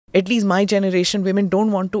at least my generation, women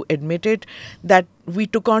don't want to admit it, that we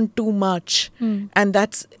took on too much. And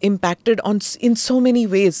that's impacted on in so many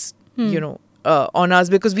ways, on us,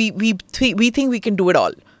 because we think we can do it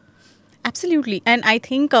all. Absolutely. And I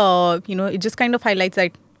think, it just kind of highlights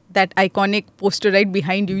that iconic poster right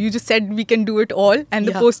behind you. You just said we can do it all. And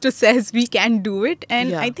the poster says we can do it.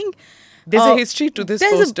 And I think there's a history to this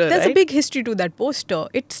poster, There's right? a big history to that poster.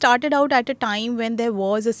 It started out at a time when there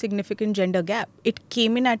was a significant gender gap. It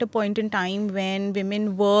came in at a point in time when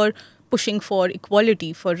women were pushing for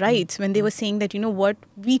equality, for rights, when they were saying that,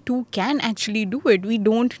 we too can actually do it. We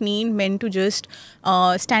don't need men to just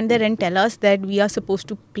stand there and tell us that we are supposed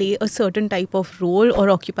to play a certain type of role or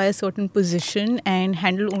occupy a certain position and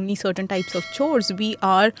handle only certain types of chores. We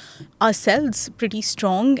are ourselves pretty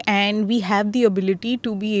strong, and we have the ability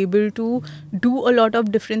to be able to do a lot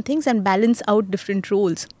of different things and balance out different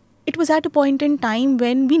roles. It was at a point in time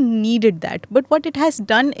when we needed that. But what it has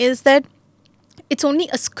done is that it's only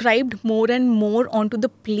ascribed more and more onto the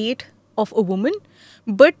plate of a woman,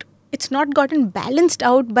 but it's not gotten balanced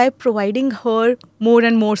out by providing her more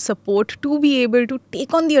and more support to be able to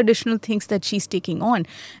take on the additional things that she's taking on.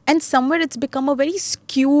 And somewhere it's become a very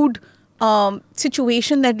skewed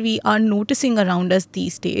situation that we are noticing around us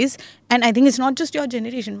these days. And I think it's not just your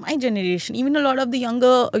generation, my generation, even a lot of the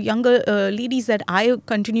younger ladies that I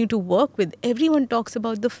continue to work with. Everyone talks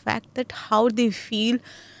about the fact that how they feel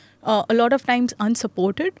a lot of times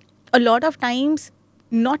unsupported, a lot of times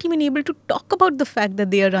not even able to talk about the fact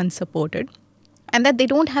that they are unsupported, and that they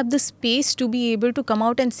don't have the space to be able to come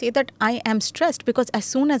out and say that I am stressed, because as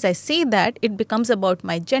soon as I say that, it becomes about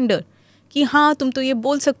my gender. Ki haan, tum to ye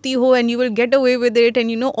bol sakti ho, and you will get away with it,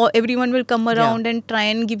 and everyone will come around and try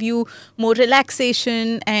and give you more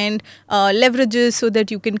relaxation and leverages so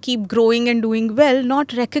that you can keep growing and doing well,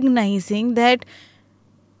 not recognizing that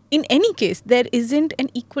in any case, there isn't an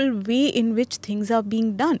equal way in which things are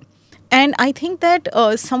being done. And I think that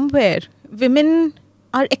somewhere women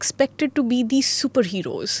are expected to be these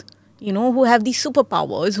superheroes, who have these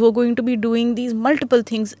superpowers, who are going to be doing these multiple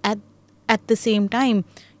things at the same time.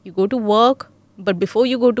 You go to work, but before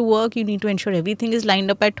you go to work, you need to ensure everything is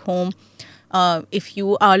lined up at home. If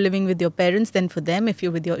you are living with your parents, then for them. If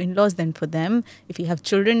you're with your in-laws, then for them. If you have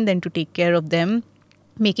children, then to take care of them.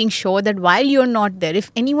 Making sure that while you're not there,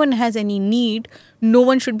 if anyone has any need, no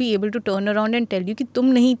one should be able to turn around and tell you कि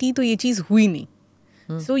तुम नहीं थी तो ये चीज़ हुई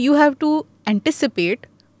नहीं. So you have to anticipate,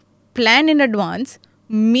 plan in advance,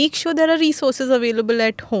 make sure there are resources available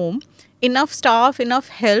at home, enough staff, enough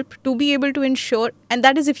help to be able to ensure, and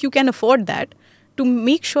that is if you can afford that, to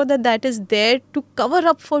make sure that that is there to cover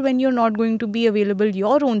up for when you're not going to be available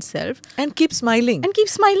your own self. And keep smiling. And keep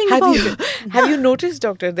smiling about it. Have you noticed,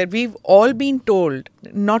 doctor, that we've all been told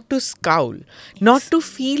not to scowl, not to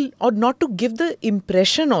feel, or not to give the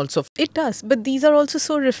impression also? It does. But these are also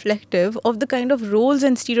so reflective of the kind of roles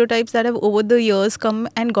and stereotypes that have over the years come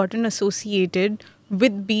and gotten associated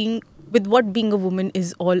with what being a woman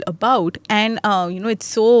is all about. And, it's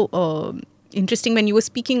so interesting when you were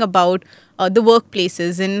speaking about the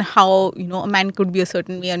workplaces and how, a man could be a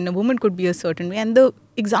certain way and a woman could be a certain way. And the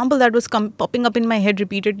example that was popping up in my head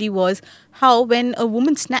repeatedly was how when a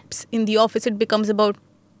woman snaps in the office, it becomes about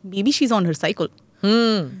maybe she's on her cycle.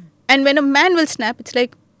 And when a man will snap, it's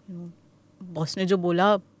like, boss ne jo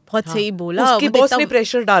bola, बहुत सही बोला, उसके boss ने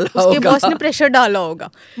pressure डाला होगा, उसके boss ने pressure डाला होगा,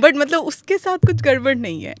 बट मतलब उसके साथ कुछ गड़बड़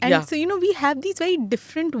नहीं है. And so we have these very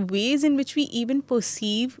different ways in which we even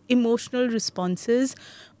perceive emotional responses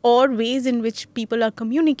or ways in which people are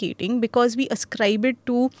communicating, because we ascribe it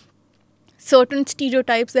to certain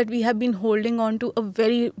stereotypes that we have been holding on to a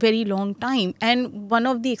very, very long time. And one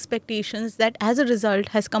of the expectations that as a result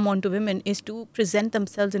has come on to women is to present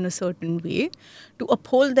themselves in a certain way, to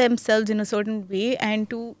uphold themselves in a certain way, and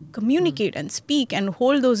to communicate and speak and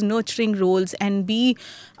hold those nurturing roles and be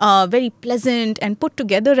very pleasant and put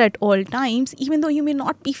together at all times, even though you may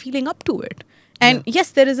not be feeling up to it. And yes,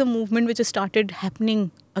 there is a movement which has started happening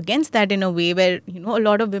against that in a way where, a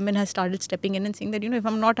lot of women have started stepping in and saying that, if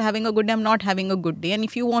I'm not having a good day, I'm not having a good day. And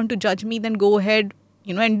if you want to judge me, then go ahead,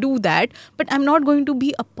 and do that. But I'm not going to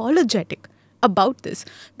be apologetic about this,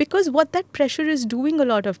 because what that pressure is doing a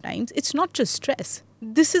lot of times, it's not just stress.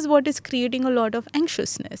 This is what is creating a lot of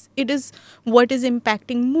anxiousness. It is what is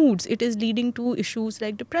impacting moods. It is leading to issues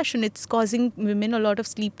like depression. It's causing women a lot of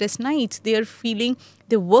sleepless nights. They are feeling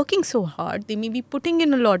they're working so hard. They may be putting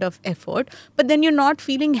in a lot of effort, but then you're not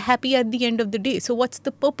feeling happy at the end of the day. So what's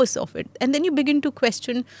the purpose of it? And then you begin to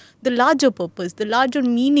question the larger purpose, the larger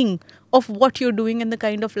meaning of what you're doing and the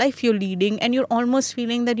kind of life you're leading. And you're almost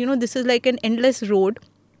feeling that, this is like an endless road.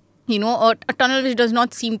 a tunnel which does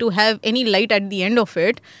not seem to have any light at the end of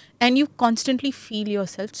it, and you constantly feel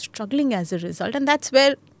yourself struggling as a result. And that's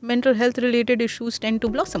where mental health related issues tend to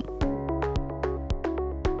blossom.